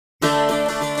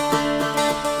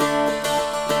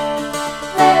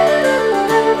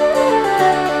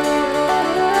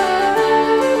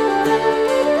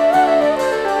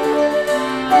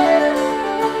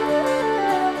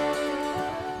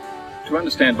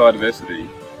understand biodiversity,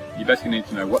 you basically need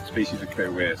to know what species occur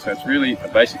where. So it's really a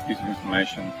basic piece of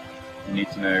information. You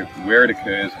need to know where it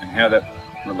occurs and how that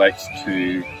relates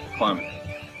to climate.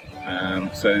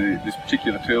 So this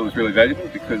particular tool is really valuable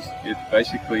because it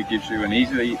basically gives you an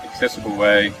easily accessible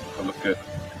way to look at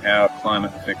how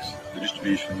climate affects the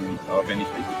distribution of any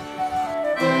species.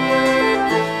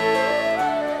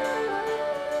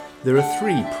 There are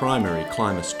three primary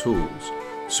CliMAS tools: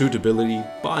 Suitability,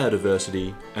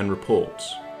 Biodiversity and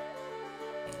Reports.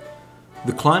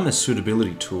 The CliMAS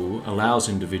Suitability tool allows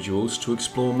individuals to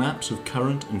explore maps of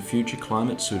current and future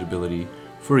climate suitability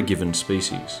for a given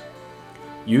species.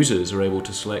 Users are able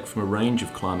to select from a range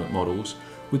of climate models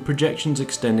with projections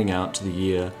extending out to the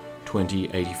year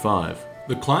 2085.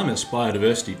 The CliMAS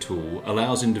Biodiversity tool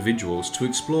allows individuals to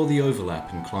explore the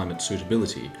overlap in climate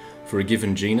suitability for a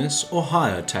given genus or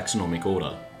higher taxonomic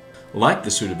order. Like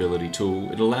the Suitability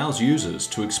tool, it allows users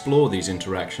to explore these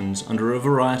interactions under a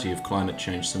variety of climate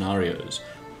change scenarios.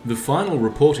 The Final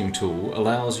Reporting tool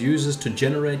allows users to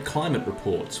generate climate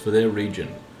reports for their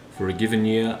region for a given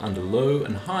year under low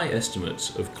and high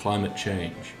estimates of climate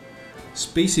change.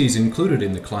 Species included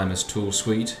in the CliMAS tool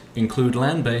suite include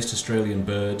land-based Australian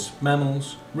birds,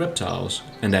 mammals, reptiles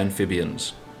and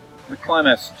amphibians. The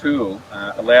CliMAS tool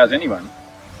allows anyone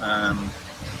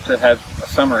to have a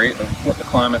summary of what the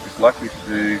climate is likely to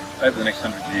do over the next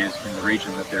 100 years in the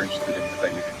region that they're interested in, that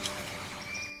they live in.